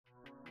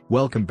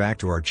Welcome back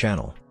to our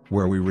channel,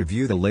 where we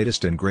review the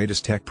latest and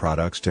greatest tech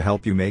products to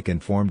help you make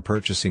informed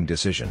purchasing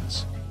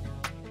decisions.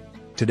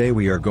 Today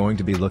we are going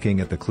to be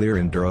looking at the Cleer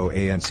Enduro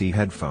ANC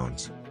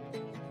headphones.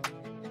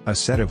 A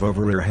set of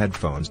over-ear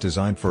headphones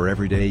designed for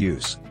everyday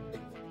use.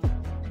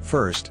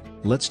 First,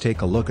 let's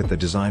take a look at the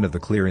design of the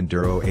Cleer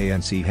Enduro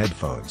ANC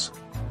headphones.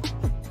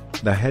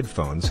 The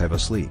headphones have a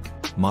sleek,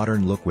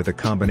 modern look with a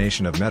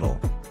combination of metal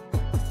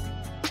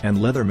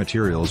and leather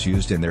materials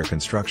used in their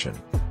construction.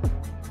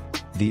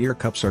 The ear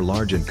cups are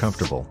large and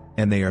comfortable,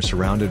 and they are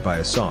surrounded by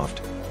a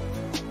soft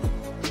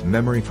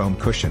memory foam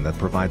cushion that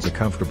provides a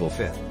comfortable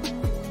fit.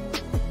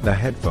 The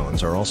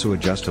headphones are also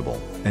adjustable,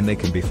 and they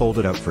can be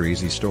folded up for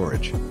easy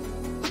storage.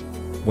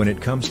 When it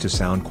comes to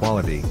sound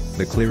quality,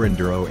 the Cleer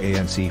Enduro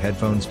ANC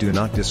headphones do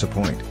not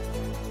disappoint.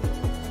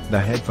 The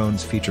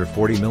headphones feature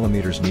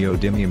 40mm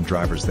neodymium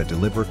drivers that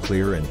deliver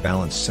clear and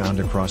balanced sound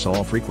across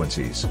all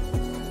frequencies.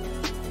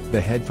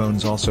 The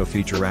headphones also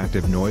feature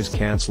active noise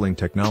cancelling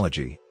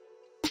technology,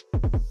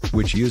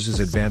 which uses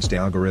advanced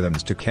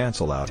algorithms to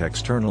cancel out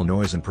external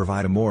noise and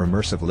provide a more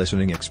immersive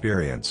listening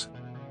experience.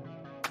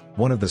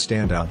 One of the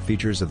standout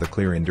features of the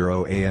Cleer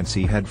Enduro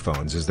ANC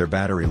headphones is their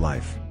battery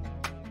life.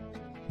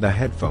 The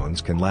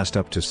headphones can last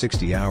up to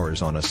 60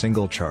 hours on a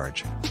single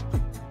charge,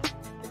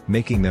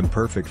 making them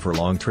perfect for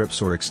long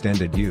trips or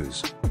extended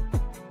use.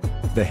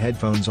 The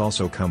headphones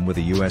also come with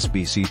a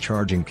USB-C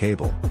charging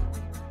cable,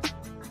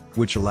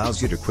 which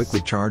allows you to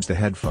quickly charge the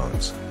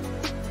headphones.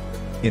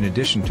 In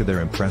addition to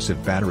their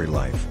impressive battery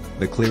life,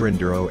 the Cleer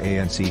Enduro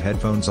ANC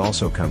headphones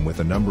also come with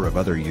a number of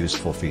other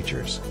useful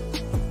features.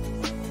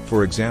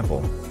 For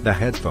example, the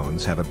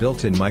headphones have a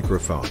built-in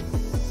microphone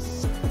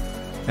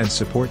and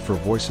support for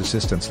voice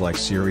assistants like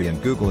Siri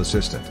and Google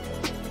Assistant.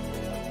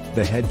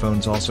 The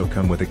headphones also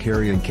come with a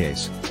carrying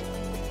case,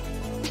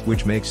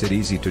 which makes it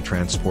easy to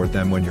transport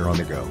them when you're on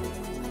the go.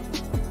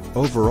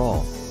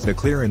 Overall, the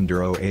Cleer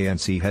Enduro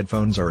ANC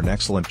headphones are an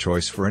excellent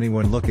choice for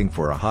anyone looking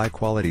for a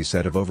high-quality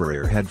set of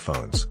over-ear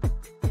headphones.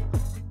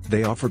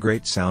 They offer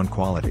great sound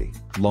quality,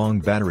 long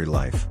battery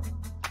life,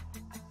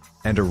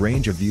 and a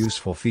range of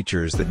useful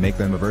features that make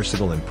them a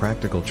versatile and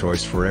practical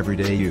choice for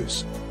everyday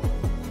use.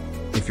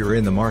 If you're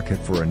in the market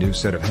for a new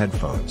set of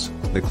headphones,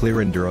 the Cleer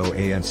Enduro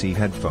ANC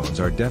headphones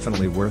are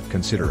definitely worth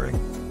considering.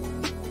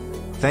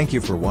 Thank you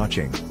for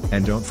watching,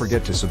 and don't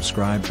forget to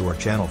subscribe to our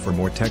channel for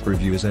more tech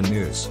reviews and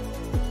news.